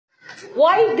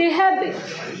why they have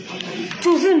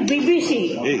chosen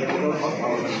BBC?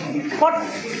 What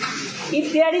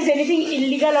if there is anything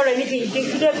illegal or anything? They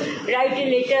should have write a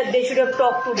letter. They should have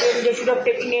talked to them. They should have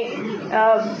taken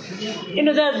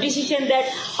a the decision that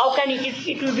how can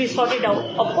it will be sorted out.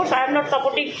 Of course, I am not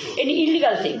supporting any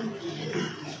illegal thing,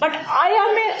 but I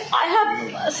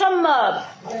have some.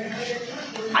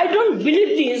 I don't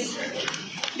believe this,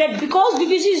 that because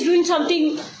BBC is doing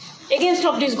something against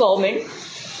of this government,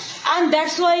 and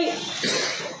that's why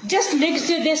just next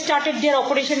day they started their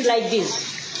operation like this.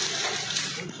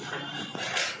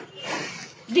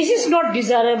 This is not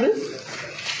desirable.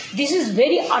 This is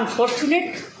very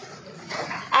unfortunate,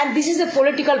 and this is a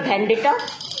political vendetta.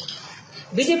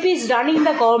 BJP is running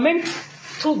the government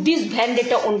through this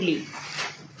vendetta only.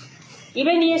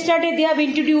 Even yesterday they have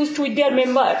introduced with their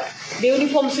member the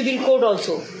Uniform Civil Code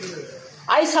also.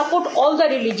 I support all the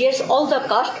religious, all the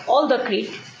caste, all the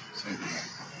creed.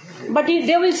 But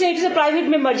they will say it is a private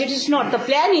member. It is not. The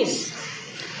plan is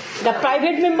the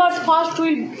private members first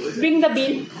will bring the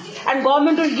bill and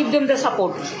government will give them the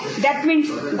support. That means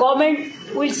government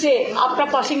will say after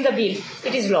passing the bill,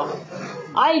 it is law.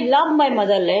 I love my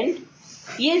motherland.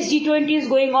 Yes, G20 is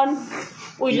going on.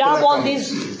 We love all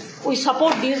this. We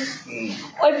support this.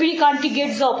 Every country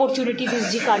gets the opportunity,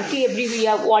 this G country, every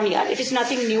year, 1 year. It is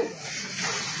nothing new.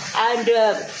 And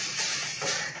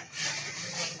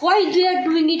why they are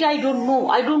doing it, I don't know.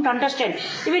 I don't understand.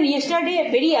 Even yesterday,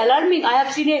 very alarming, I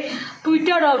have seen a tweet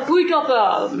of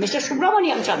Mr.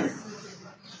 Subramaniam Chandra.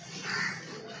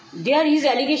 There his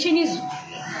allegation is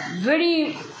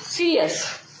very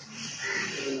serious.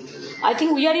 I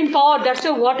think we are in power. That's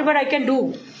why whatever I can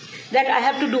do, that I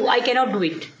have to do, I cannot do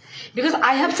it. Because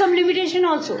I have some limitation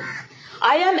also.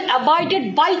 I am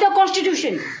abided by the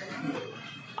Constitution.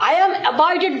 I am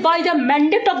abided by the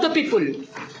mandate of the people.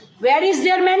 Where is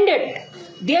their mandate?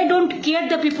 They don't care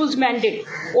the people's mandate.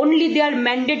 Only they are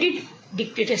mandated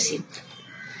dictatorship.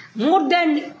 More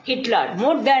than Hitler,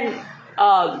 more than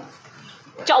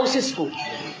Ceausescu,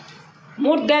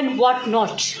 more than what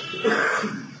not.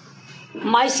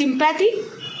 My sympathy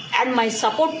and my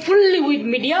support fully with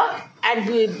media and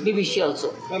with BBC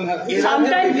also.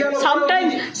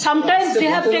 Sometimes they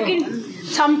have taken,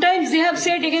 sometimes they have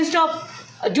said against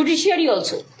a judiciary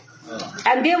also.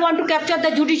 And they want to capture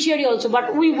the judiciary also.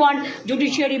 But we want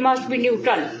judiciary must be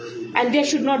neutral. And they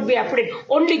should not be afraid.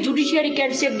 Only judiciary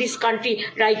can save this country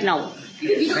right now.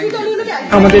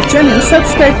 আমাদের channel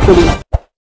subscribe করুন।